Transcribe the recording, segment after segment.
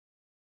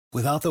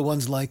Without the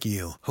ones like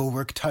you, who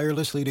work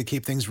tirelessly to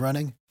keep things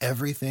running,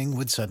 everything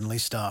would suddenly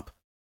stop.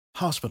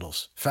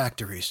 Hospitals,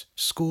 factories,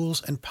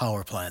 schools, and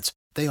power plants,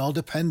 they all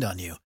depend on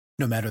you.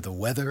 No matter the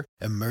weather,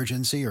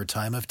 emergency, or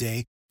time of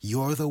day,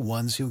 you're the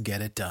ones who get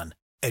it done.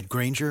 At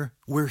Grainger,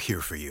 we're here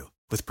for you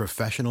with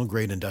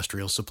professional-grade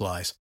industrial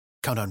supplies.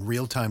 Count on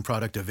real-time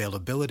product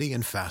availability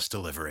and fast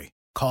delivery.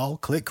 Call,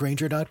 click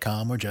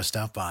Grainger.com, or just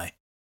stop by.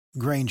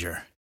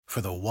 Grainger, for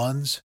the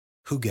ones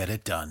who get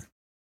it done.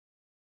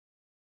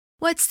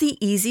 What's the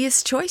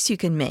easiest choice you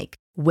can make?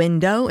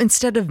 Window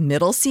instead of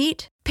middle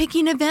seat?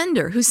 Picking a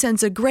vendor who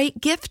sends a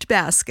great gift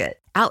basket?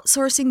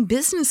 Outsourcing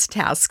business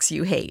tasks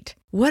you hate?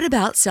 What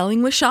about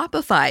selling with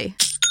Shopify?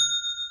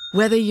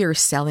 Whether you're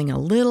selling a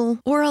little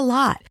or a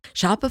lot,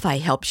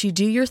 Shopify helps you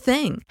do your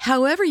thing,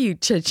 however you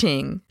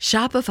cha-ching.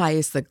 Shopify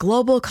is the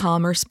global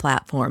commerce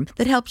platform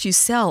that helps you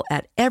sell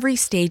at every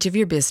stage of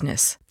your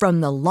business.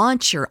 From the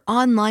launch your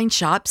online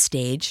shop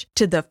stage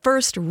to the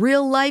first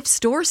real-life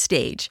store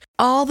stage,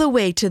 all the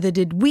way to the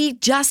did we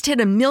just hit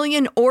 1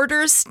 million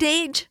orders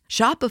stage.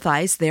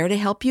 Shopify's there to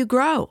help you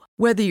grow.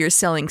 Whether you're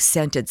selling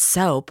scented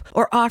soap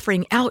or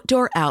offering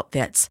outdoor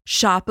outfits,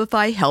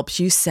 Shopify helps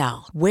you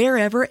sell.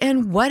 Wherever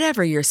and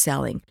whatever you're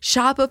selling,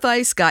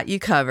 Shopify's got you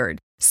covered.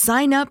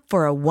 Sign up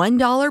for a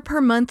 $1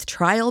 per month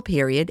trial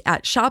period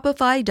at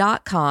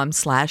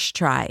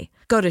shopify.com/try.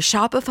 Go to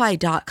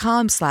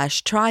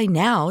shopify.com/try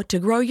now to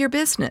grow your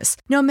business,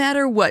 no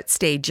matter what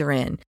stage you're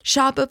in.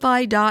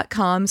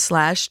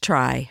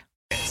 Shopify.com/try.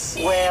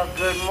 Well,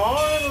 good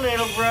morning,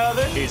 little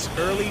brother. It's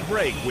Early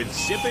Break with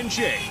Zip and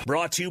Jay,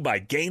 brought to you by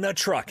Gaina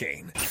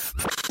Trucking.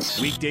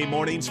 Weekday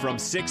mornings from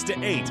 6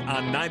 to 8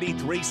 on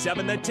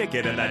 93.7 The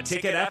Ticket and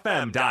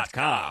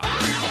theticketfm.com.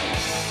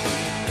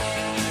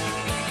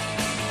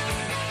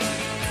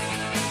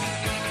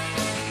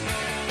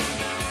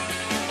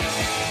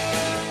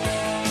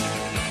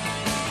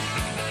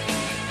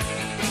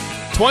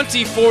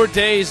 "24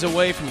 days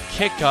away from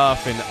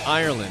kickoff in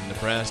Ireland.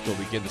 Nebraska will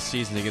begin the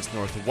season against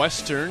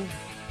Northwestern.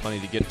 Plenty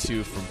to get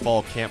to from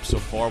fall camp so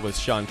far with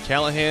Sean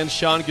Callahan.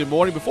 Sean, good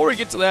morning. Before we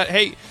get to that,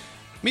 hey,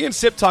 me and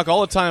Sip talk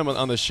all the time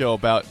on the show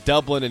about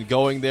Dublin and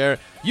going there.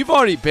 You've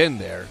already been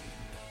there.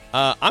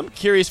 I'm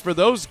curious, for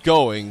those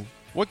going,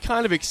 what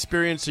kind of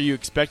experience are you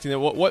expecting?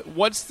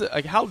 What's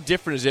the how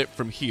different is it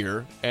from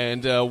here?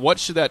 And what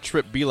should that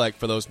trip be like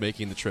for those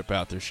making the trip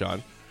out there,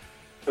 Sean?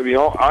 I mean,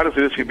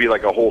 honestly, this could be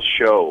like a whole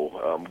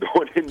show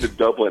going into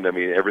Dublin. I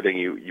mean, everything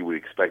you would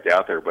expect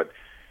out there, but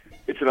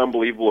it's an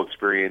unbelievable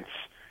experience.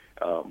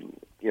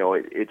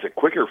 It's a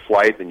quicker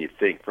flight than you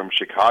think. From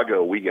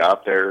Chicago, we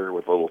got there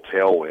with a little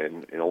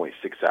tailwind in only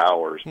 6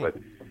 hours. But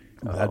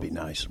that'd be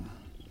nice.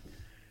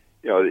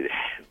 There's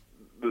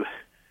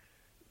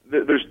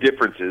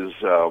differences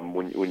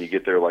when you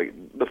get there. Like,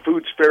 the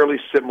food's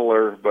fairly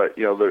similar, but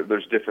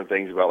there's different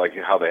things about like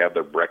how they have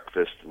their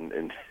breakfast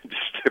and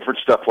just different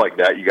stuff like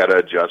that. You got to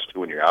adjust to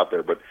when you're out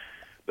there. But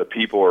the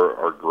people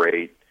are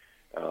great.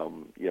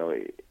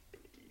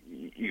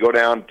 You go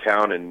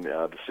downtown in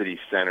the city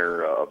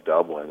center of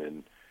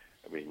Dublin,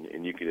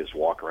 and you can just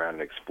walk around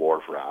and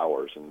explore for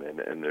hours, and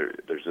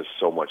there's just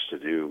so much to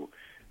do.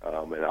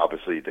 And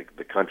obviously,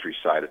 the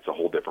countryside, it's a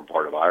whole different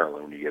part of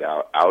Ireland when you get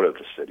out of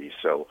the city.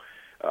 So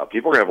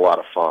people are going to have a lot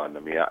of fun. I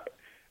mean,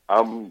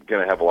 I'm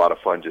going to have a lot of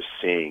fun just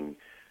seeing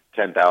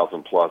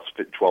 10,000 plus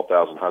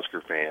 12,000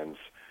 Husker fans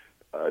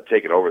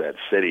taking over that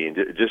city, and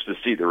just to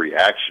see the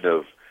reaction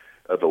of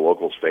the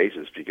locals'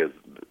 faces, because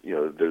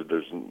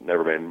there's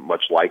never been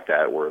much like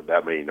that, where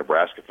that many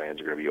Nebraska fans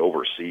are going to be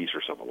overseas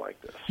or something like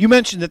this. You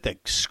mentioned that the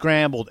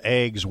scrambled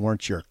eggs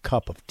weren't your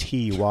cup of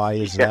tea. Why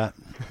is that?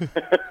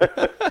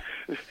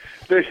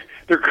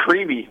 They're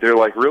creamy. They're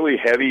like really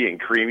heavy and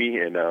creamy.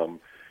 And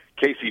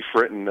Casey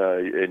Fritton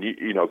and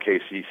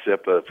Casey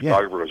Sip, the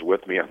photographer, was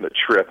with me on the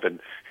trip,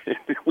 and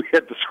we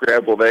had the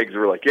scrambled eggs. We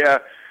were like, yeah,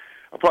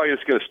 I'm probably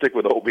just going to stick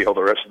with oatmeal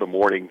the rest of the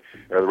morning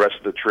or the rest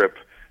of the trip.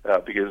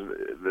 Because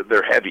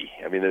they're heavy.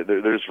 I mean,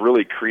 there's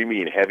really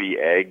creamy and heavy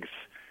eggs.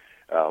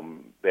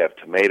 They have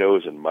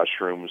tomatoes and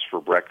mushrooms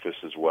for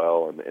breakfast as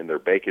well, and their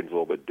bacon's a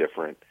little bit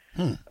different.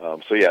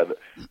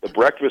 The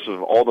breakfast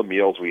of all the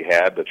meals we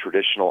had, the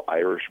traditional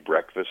Irish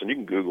breakfast, and you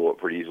can Google it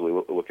pretty easily,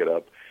 look it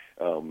up.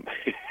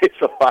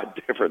 It's a lot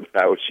different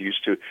than I was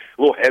used to. A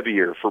little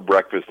heavier for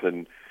breakfast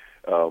than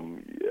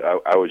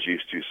I was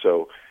used to.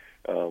 So.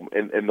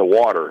 And the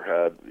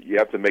water, you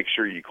have to make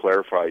sure you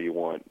clarify you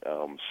want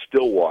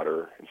still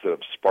water instead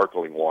of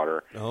sparkling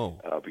water.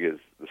 Because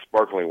the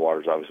sparkling water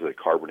is obviously the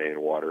carbonated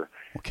water.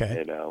 Okay.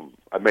 And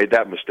I made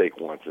that mistake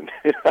once, and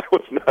I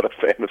was not a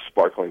fan of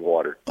sparkling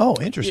water. Oh,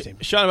 interesting.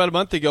 Yeah, Sean, about a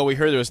month ago, we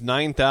heard there was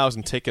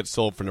 9,000 tickets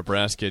sold for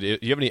Nebraska. Do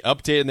you have any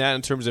update on that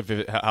in terms of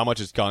how much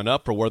it's gone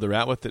up or where they're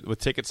at with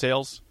ticket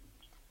sales?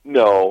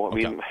 No. I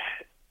mean,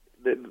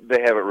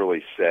 they haven't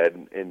really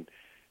said. And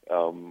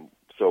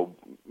so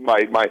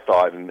my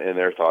thought and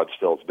their thought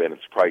still has been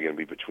it's probably going to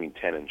be between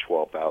 10 and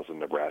 12,000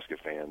 Nebraska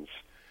fans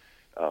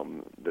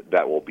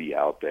that will be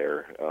out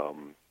there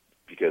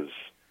because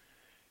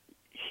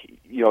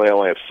they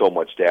only have so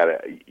much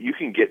data. You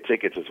can get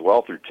tickets as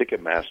well through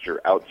Ticketmaster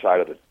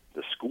outside of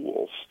the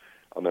schools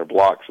on their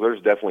block. So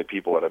there's definitely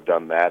people that have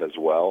done that as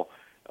well.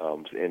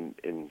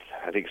 And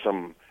I think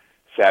some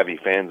savvy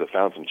fans have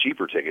found some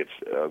cheaper tickets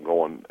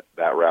going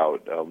that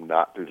route,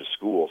 not through the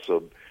school.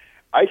 So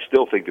I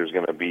still think there's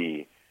going to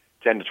be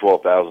 10 to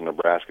 12,000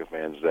 Nebraska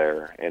fans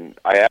there. And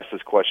I ask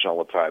this question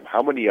all the time: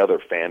 how many other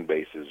fan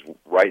bases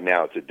right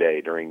now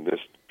today during this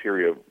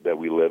period that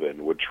we live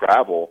in would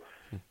travel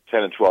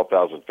 10 and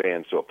 12,000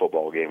 fans to a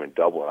football game in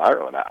Dublin,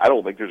 Ireland? I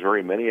don't think there's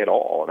very many at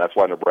all, and that's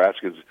why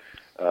Nebraska's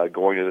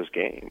going to this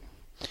game.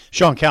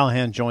 Sean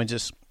Callahan joins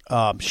us.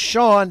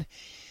 Sean,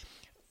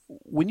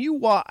 when you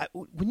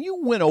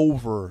went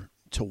over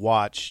to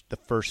watch the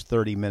first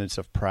 30 minutes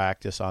of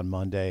practice on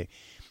Monday,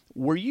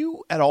 were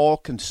you at all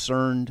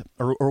concerned,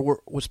 or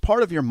was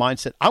part of your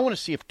mindset, I want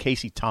to see if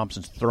Casey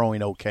Thompson's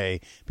throwing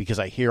okay, because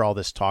I hear all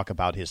this talk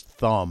about his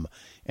thumb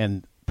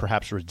and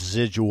perhaps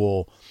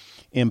residual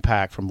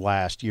impact from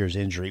last year's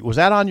injury? Was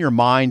that on your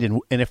mind?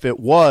 And if it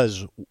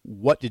was,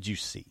 what did you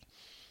see?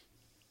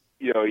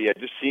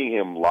 Just seeing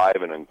him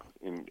live and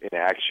in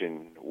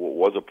action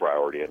was a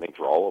priority, I think,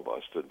 for all of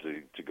us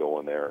to go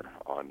in there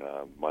on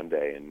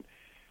Monday. And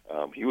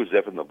he was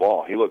zipping the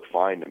ball. He looked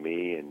fine to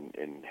me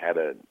and had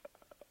a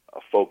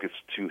focus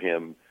to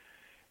him.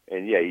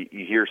 And, you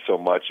hear so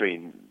much,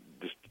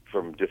 just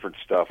from different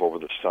stuff over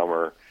the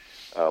summer,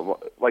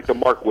 like the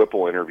Mark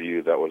Whipple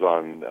interview that was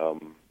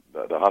on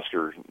the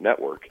Husker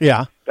network.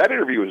 Yeah. That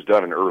interview was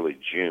done in early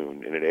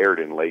June, and it aired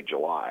in late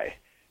July.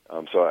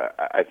 So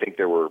I think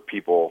there were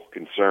people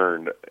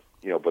concerned,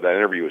 but that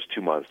interview was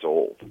 2 months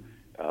old.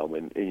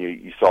 And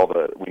you saw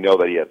we know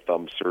that he had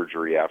thumb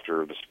surgery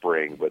after the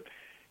spring, but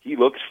he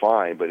looks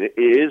fine. But it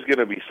is going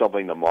to be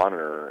something to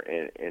monitor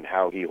and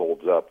how he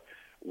holds up.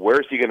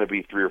 Where's he going to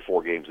be 3 or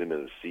 4 games into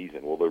the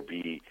season? Will there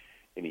be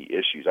any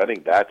issues? I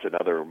think that's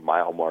another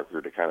mile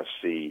marker to kind of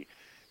see,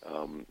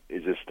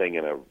 is this thing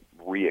going to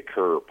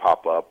reoccur,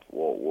 pop up?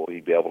 Will he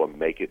be able to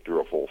make it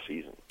through a full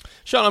season?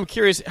 Sean, I'm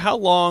curious, how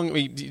long do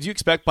you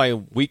expect by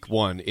week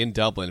 1 in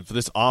Dublin for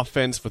this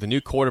offense, with a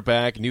new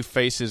quarterback, new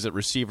faces at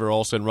receiver,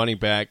 also and running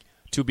back,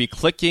 to be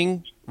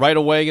clicking right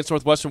away against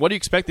Northwestern? What do you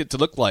expect it to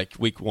look like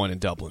week 1 in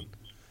Dublin?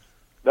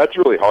 That's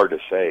really hard to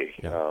say,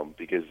 Yeah.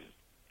 Because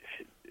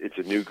it's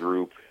a new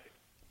group.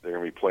 They're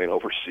going to be playing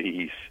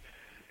overseas.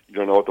 You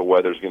don't know what the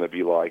weather's going to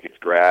be like. It's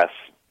grass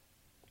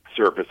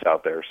surface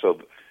out there. So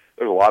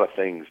there's a lot of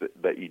things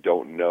that you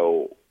don't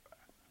know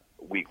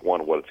week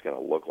 1 what it's going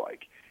to look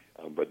like.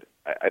 But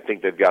I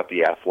think they've got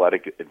the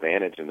athletic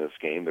advantage in this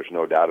game. There's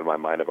no doubt in my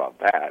mind about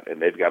that. And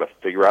they've got to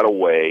figure out a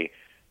way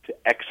to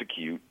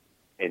execute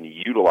and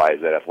utilize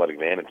that athletic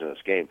advantage in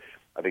this game.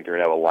 I think they're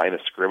going to have a line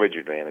of scrimmage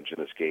advantage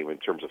in this game in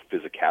terms of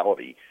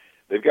physicality.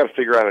 They've got to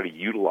figure out how to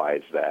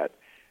utilize that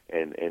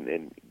and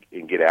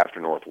get after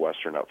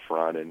Northwestern up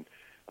front. And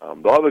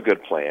they'll have a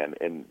good plan,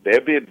 and they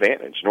have the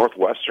advantage.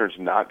 Northwestern's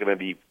not going to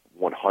be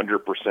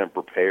 100%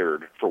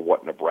 prepared for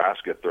what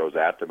Nebraska throws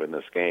at them in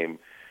this game.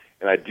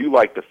 And I do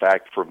like the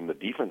fact, from the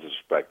defensive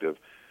perspective,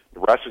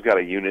 Nebraska's got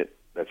a unit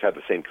that's had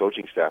the same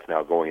coaching staff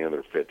now going into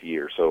their 5th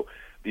year. So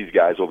these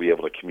guys will be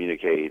able to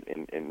communicate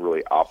and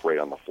really operate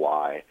on the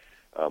fly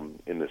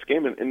in this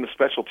game. And the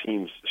special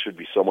teams should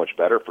be so much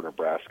better for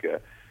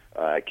Nebraska,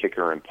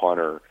 kicker and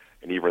punter,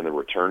 and even the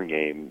return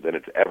game, than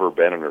it's ever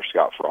been under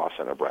Scott Frost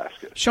in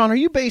Nebraska. Sean, are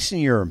you basing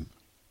your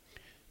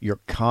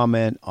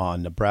comment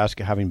on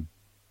Nebraska having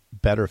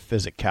better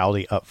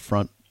physicality up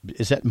front?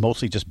 Is that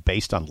mostly just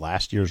based on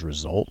last year's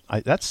result?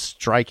 That's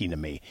striking to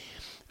me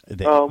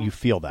that you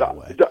feel that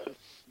way.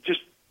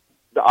 Just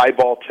the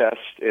eyeball test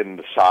and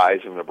the size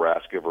of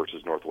Nebraska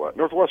versus Northwestern.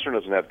 Northwestern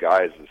doesn't have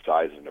guys the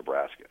size of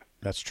Nebraska.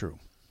 That's true.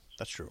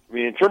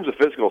 In terms of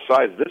physical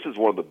size, this is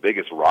one of the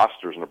biggest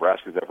rosters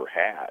Nebraska's ever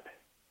had.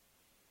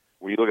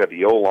 When you look at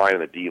the O-line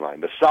and the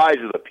D-line, the size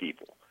of the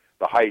people,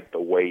 the height,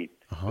 the weight,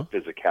 the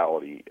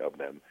physicality of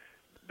them,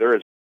 there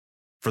is.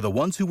 For the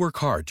ones who work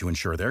hard to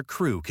ensure their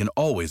crew can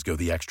always go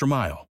the extra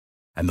mile,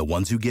 and the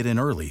ones who get in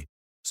early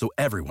so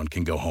everyone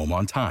can go home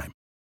on time,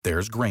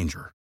 there's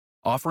Grainger,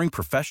 offering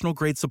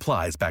professional-grade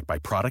supplies backed by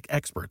product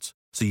experts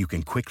so you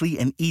can quickly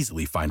and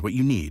easily find what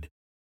you need.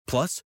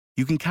 Plus,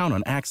 you can count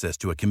on access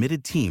to a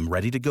committed team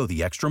ready to go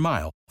the extra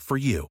mile for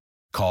you.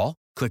 Call,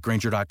 click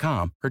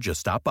Grainger.com, or just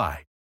stop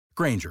by.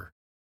 Grainger,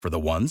 for the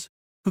ones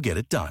who get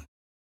it done.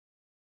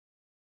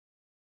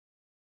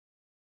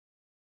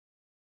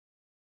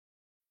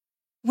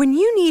 When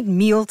you need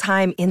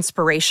mealtime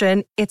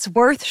inspiration, it's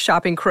worth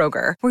shopping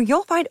Kroger, where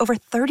you'll find over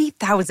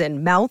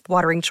 30,000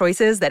 mouth-watering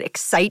choices that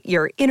excite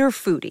your inner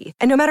foodie.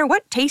 And no matter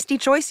what tasty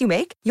choice you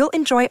make, you'll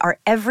enjoy our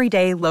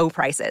everyday low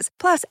prices,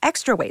 plus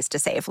extra ways to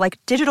save, like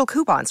digital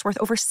coupons worth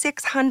over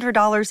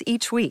 $600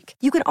 each week.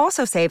 You can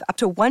also save up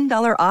to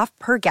 $1 off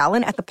per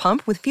gallon at the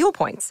pump with fuel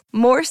points.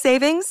 More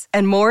savings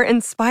and more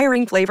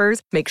inspiring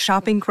flavors make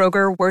shopping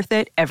Kroger worth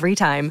it every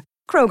time.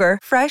 Kroger,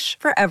 fresh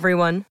for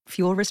everyone.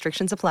 Fuel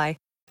restrictions apply.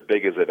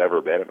 Big as they've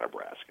ever been in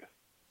Nebraska.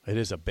 It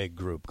is a big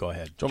group. Go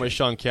ahead. Joined by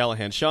Sean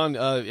Callahan. Sean,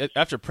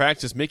 after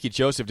practice, Mickey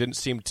Joseph didn't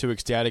seem too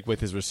ecstatic with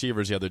his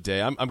receivers the other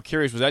day. I'm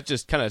curious, was that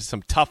just kind of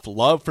some tough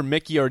love from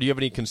Mickey, or do you have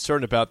any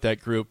concern about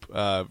that group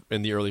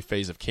in the early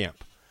phase of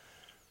camp?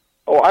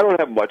 Oh, I don't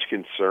have much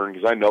concern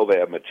because I know they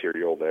have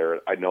material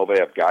there. I know they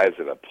have guys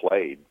that have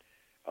played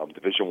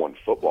Division I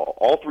football.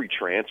 All three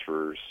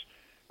transfers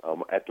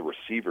at the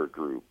receiver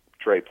group,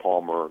 Trey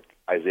Palmer,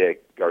 Isaiah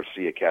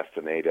Garcia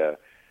Castaneda,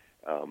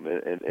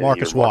 and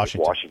Marcus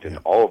Washington, yeah.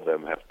 all of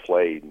them have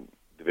played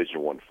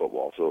Division I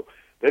football. So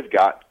they've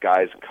got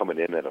guys coming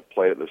in that have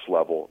played at this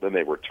level. Then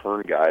they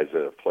return guys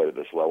that have played at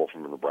this level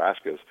from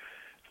Nebraska's.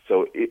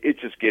 So it's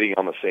just getting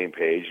on the same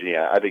page.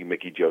 Yeah, I think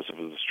Mickey Joseph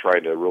was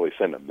trying to really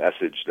send a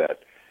message that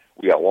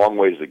we got a long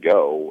ways to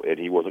go, and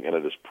he wasn't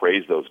going to just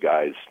praise those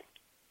guys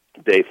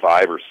day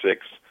 5 or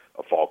 6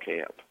 of fall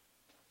camp.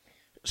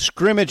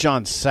 Scrimmage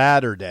on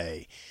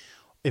Saturday.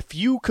 If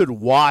you could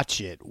watch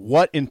it,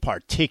 what in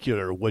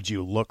particular would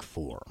you look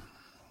for?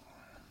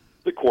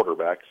 The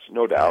quarterbacks,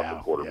 no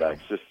doubt. The quarterbacks,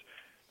 just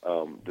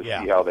to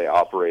see how they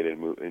operate and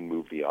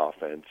move the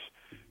offense.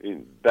 I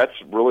mean, that's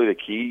really the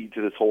key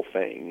to this whole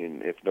thing.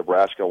 And if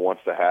Nebraska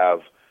wants to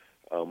have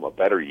a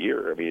better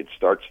year, I mean, it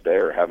starts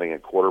there, having a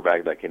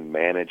quarterback that can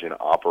manage and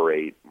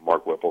operate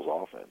Mark Whipple's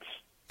offense.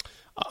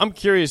 I'm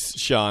curious,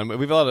 Sean.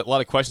 We've had a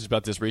lot of questions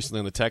about this recently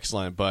on the text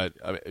line, but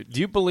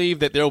do you believe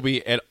that there will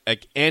be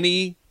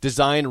any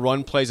design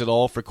run plays at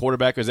all for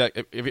quarterback? Or is that,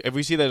 if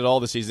we see that at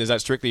all this season, is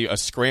that strictly a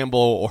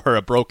scramble or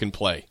a broken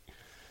play?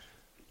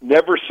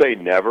 Never say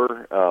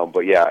never,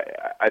 but yeah,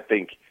 I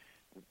think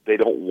they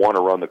don't want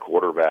to run the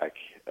quarterback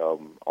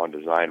on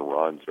design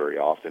runs very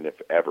often, if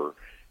ever.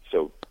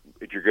 So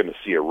if you're going to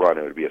see a run,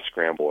 it would be a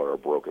scramble or a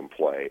broken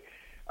play.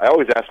 I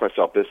always ask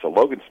myself this: so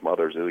Logan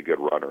Smothers is a good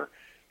runner.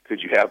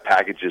 Could you have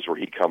packages where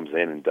he comes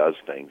in and does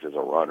things as a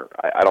runner?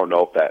 I don't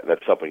know if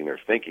that's something they're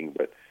thinking,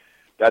 but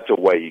that's a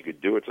way you could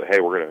do it. So,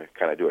 hey, we're going to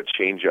kind of do a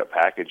change-up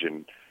package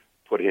and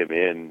put him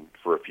in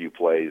for a few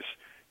plays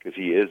because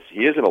he is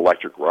an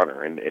electric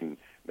runner, and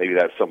maybe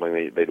that's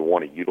something they'd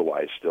want to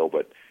utilize still.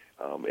 But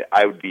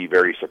I would be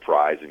very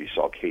surprised if you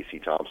saw Casey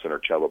Thompson or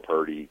Chubba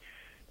Purdy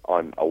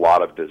on a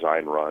lot of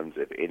design runs,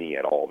 if any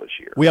at all, this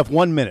year. We have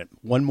 1 minute,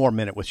 one more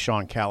minute with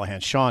Sean Callahan.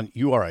 Sean,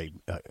 you are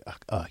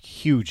a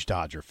huge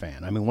Dodger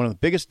fan. I mean, one of the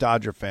biggest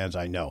Dodger fans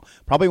I know.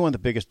 Probably one of the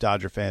biggest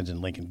Dodger fans in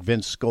Lincoln.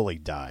 Vin Scully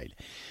died,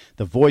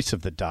 the voice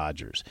of the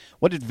Dodgers.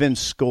 What did Vin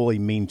Scully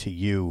mean to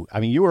you? I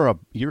mean,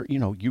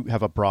 you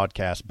have a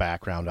broadcast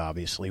background,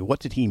 obviously.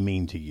 What did he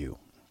mean to you?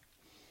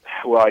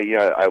 Well,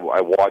 yeah, I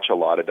watch a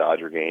lot of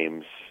Dodger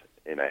games,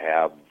 and I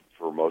have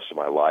for most of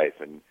my life,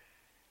 and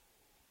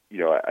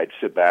I'd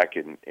sit back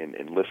and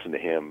listen to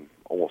him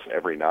almost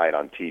every night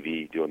on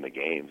TV doing the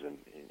games, and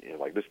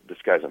like this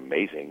guy's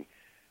amazing.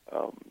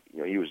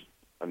 He was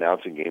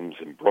announcing games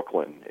in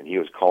Brooklyn, and he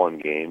was calling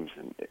games,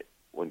 and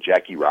when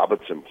Jackie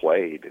Robinson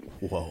played, and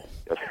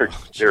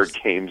there are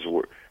games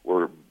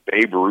where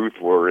Babe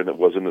Ruth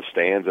was in the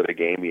stands at a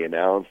game he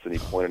announced, and he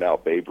pointed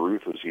out Babe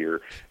Ruth was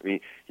here. I mean,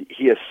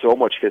 he has so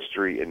much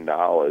history and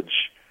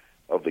knowledge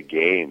of the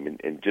game,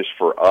 and just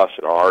for us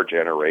in our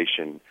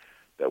generation,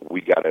 that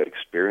we got to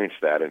experience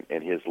that,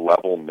 and his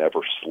level never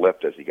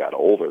slipped as he got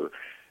older.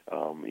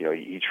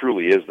 He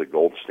truly is the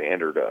gold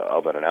standard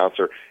of an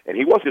announcer, and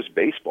he wasn't just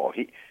baseball.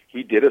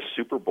 He did a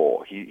Super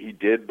Bowl. He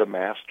did the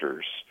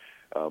Masters.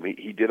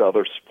 He did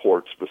other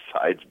sports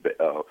besides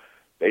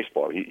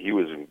baseball. He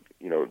was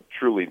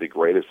truly the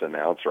greatest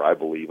announcer, I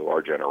believe, of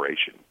our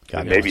generation,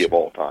 and maybe of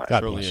all time.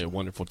 Truly a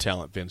wonderful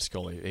talent, Vin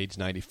Scully, age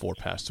 94,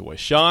 passed away.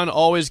 Sean,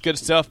 always good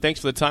stuff.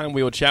 Thanks for the time.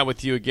 We will chat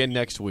with you again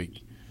next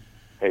week.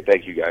 Hey,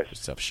 thank you, guys. Good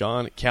stuff.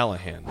 Sean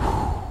Callahan.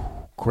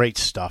 Great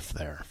stuff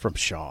there from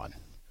Sean.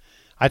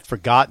 I'd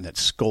forgotten that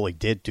Scully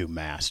did do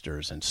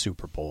Masters and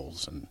Super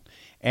Bowls,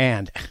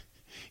 and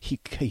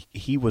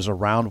he was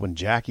around when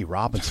Jackie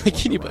Robinson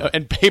was around.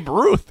 And Babe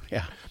Ruth.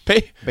 Yeah,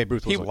 Babe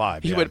Ruth was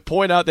alive. He would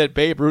point out that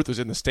Babe Ruth was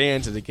in the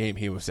stands of the game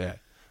he was at.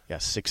 Yeah,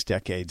 6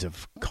 decades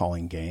of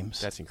calling games.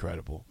 That's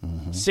incredible.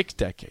 Mm-hmm. 6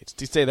 decades.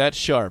 To stay that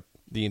sharp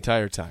the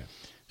entire time.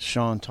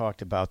 Sean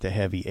talked about the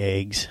heavy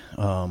eggs,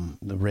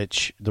 the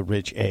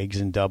rich eggs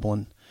in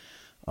Dublin.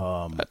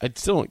 I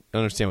still don't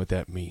understand what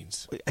that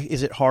means.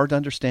 Is it hard to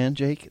understand,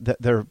 Jake? That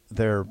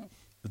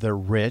they're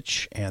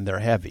rich and they're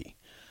heavy,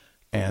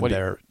 and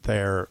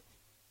they're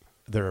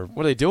what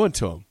are they doing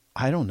to them?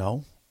 I don't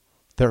know.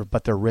 They're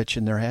rich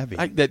and they're heavy.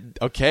 Is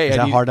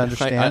that hard to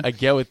understand? I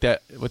get what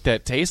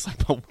that tastes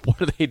like, but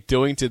what are they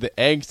doing to the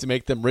eggs to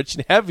make them rich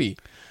and heavy?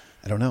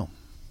 I don't know.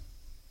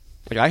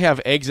 Like, I have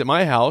eggs at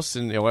my house,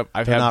 and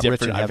I've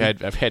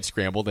had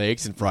scrambled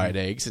eggs and fried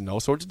eggs and all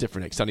sorts of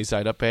different eggs, sunny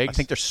side up eggs. I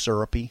think they're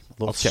syrupy, a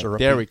little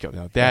syrupy. There we go.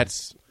 Now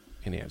that's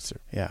an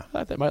answer. Yeah,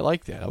 I might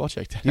like that. I'll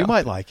check that out. You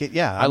might like it.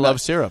 Yeah, I love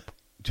syrup.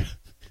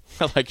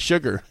 I like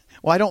sugar.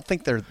 Well, I don't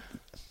think they're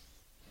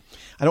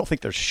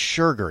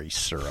sugary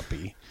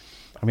syrupy.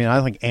 I mean,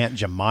 I think Aunt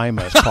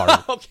Jemima is part of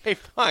it. Okay,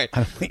 fine.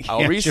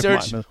 I'll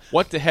research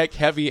what the heck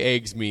heavy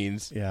eggs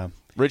means. Yeah.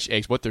 rich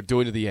eggs, what they're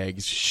doing to the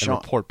eggs, and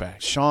report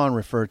back. Sean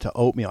referred to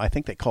oatmeal. I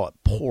think they call it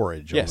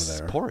porridge over there.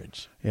 Yes,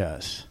 porridge.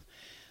 Yes.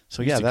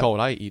 So, I used to call it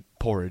I eat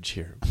porridge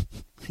here.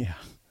 Yeah.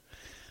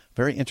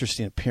 Very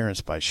interesting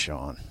appearance by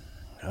Sean.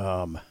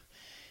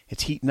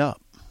 It's heating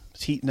up.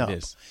 It's heating up. It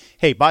is.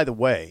 Hey, by the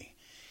way,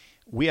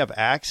 we have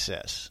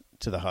access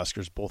to the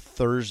Huskers both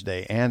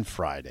Thursday and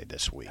Friday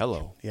this week.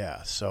 Hello.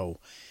 Yeah, so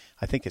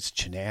I think it's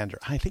Chenander.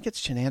 I think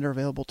it's Chenander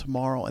available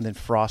tomorrow and then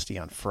Frosty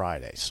on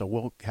Friday. So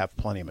we'll have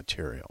plenty of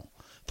material.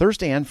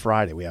 Thursday and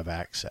Friday we have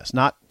access.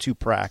 Not to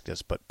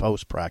practice, but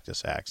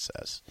post-practice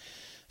access.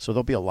 So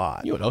there'll be a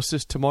lot. You know what else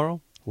is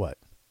tomorrow? What?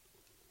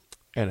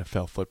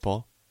 NFL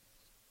football.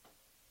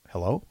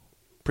 Hello?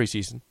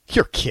 Preseason.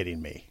 You're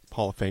kidding me.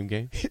 Hall of Fame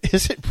game.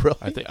 Is it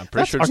really? I'm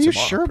pretty sure it's tomorrow. Are you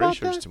sure about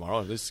that? It's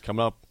tomorrow. This is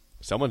coming up.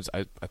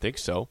 I think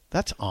so.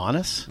 That's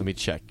honest. Let me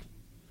check.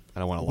 I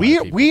don't want to lie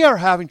to people. We are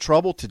having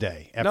trouble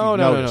today.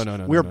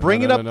 No. We're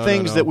bringing up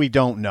things that we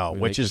don't know,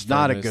 which is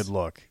not a good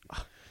look.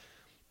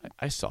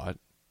 I saw it.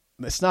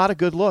 It's not a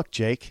good look,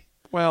 Jake.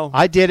 Well,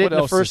 I did it in the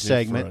else first is new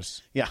for segment.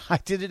 us? Yeah, I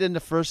did it in the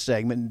first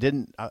segment and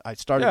didn't. I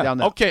started down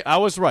that. Okay, I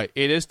was right.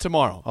 It is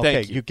tomorrow. Okay,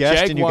 Thank you. you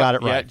guessed and you got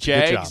it right.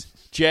 Yeah, Good job.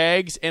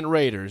 Jags and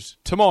Raiders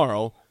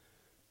tomorrow,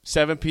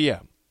 7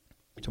 p.m.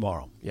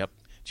 Tomorrow. Yep.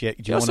 Do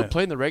you also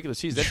play in the regular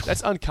season.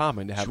 That's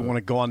uncommon to have. Do you want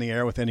to go on the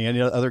air with any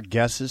other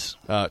guesses?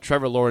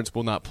 Trevor Lawrence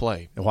will not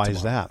play. Why tomorrow.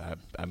 is that?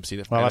 I'm seeing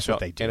it from well, NFL, that's what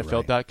they do,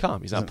 NFL.com.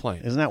 Right? He's not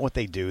playing. Isn't that what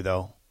they do,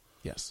 though?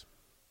 Yes.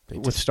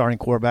 With starting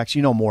quarterbacks,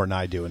 you know more than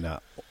I do in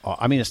that.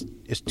 I mean,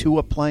 is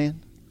Tua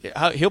playing?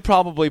 Yeah, he'll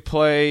probably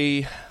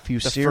play the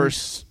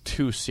first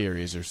 2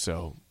 series or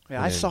so.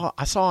 Yeah, I saw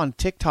on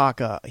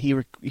TikTok. He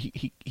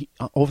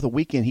over the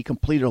weekend he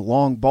completed a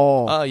long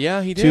ball.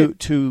 Yeah, he did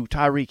to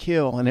Tyreek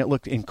Hill, and it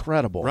looked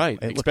incredible. Right,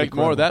 expect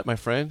more of that, my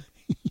friend.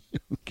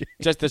 Okay.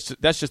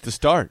 That's just the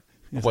start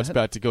of what's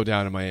about to go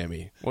down in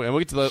Miami. And we'll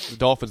get to the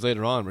Dolphins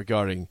later on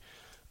regarding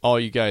all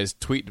you guys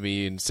tweeting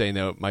me and saying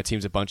that my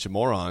team's a bunch of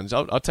morons.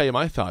 I'll tell you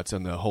my thoughts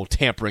on the whole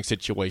tampering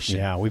situation.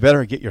 Yeah, we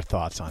better get your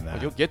thoughts on that.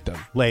 Well, you'll get them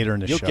later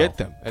in the show. You'll get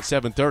them at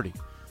 7:30.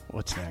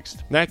 What's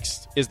next?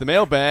 Next is the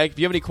mailbag. If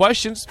you have any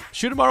questions,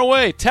 shoot them our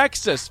way.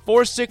 Text us,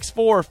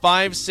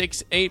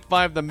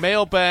 464-5685, the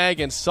mailbag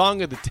and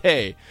song of the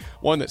day,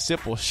 one that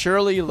Sip will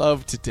surely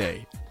love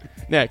today.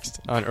 Next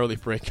on Early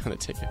Break on the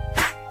Ticket.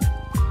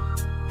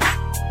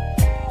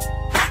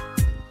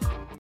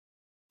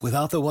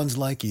 Without the ones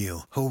like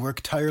you, who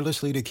work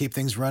tirelessly to keep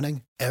things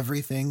running,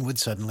 everything would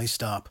suddenly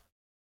stop.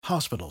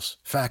 Hospitals,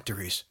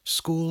 factories,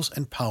 schools,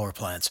 and power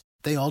plants,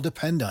 they all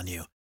depend on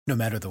you. No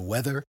matter the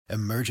weather,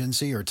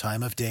 emergency, or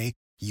time of day,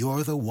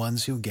 you're the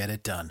ones who get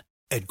it done.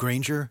 At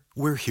Grainger,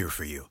 we're here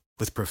for you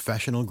with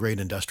professional-grade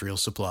industrial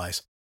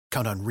supplies.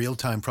 Count on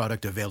real-time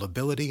product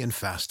availability and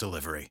fast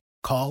delivery.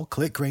 Call,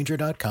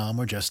 clickgrainger.com,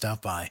 or just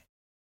stop by.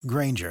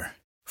 Grainger,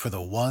 for the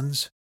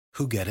ones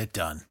who get it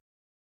done.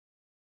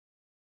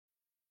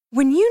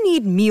 When you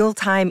need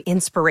mealtime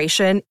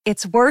inspiration,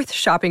 it's worth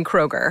shopping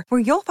Kroger, where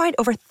you'll find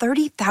over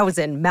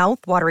 30,000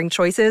 mouth-watering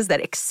choices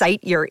that excite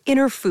your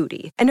inner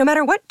foodie. And no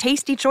matter what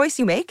tasty choice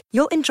you make,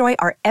 you'll enjoy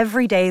our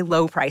everyday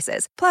low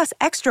prices, plus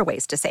extra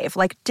ways to save,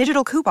 like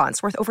digital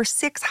coupons worth over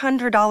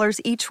 $600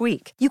 each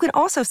week. You can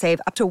also save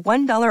up to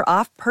 $1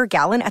 off per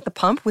gallon at the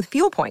pump with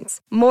fuel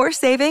points. More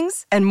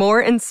savings and more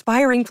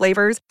inspiring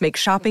flavors make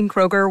shopping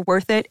Kroger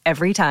worth it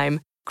every time.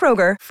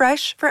 Kroger,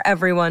 fresh for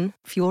everyone.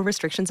 Fuel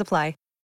restrictions apply.